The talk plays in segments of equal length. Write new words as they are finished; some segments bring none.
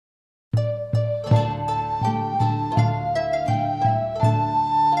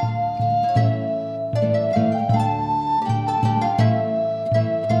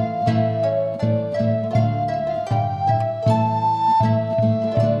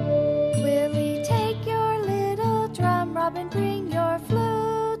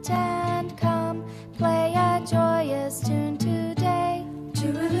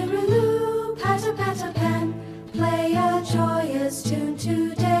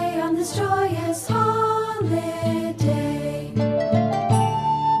this joyous holiday.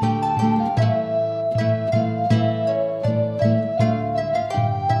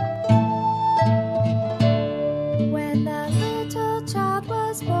 When the little child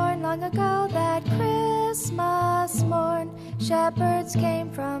was born long ago, that Christmas morn, shepherds came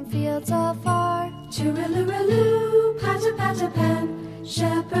from fields afar. Choo-riloo-riloo, pat-a-pat-a-pan.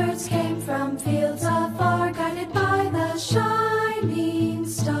 Shepherds came from fields afar, guided by the shining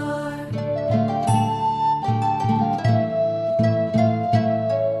star.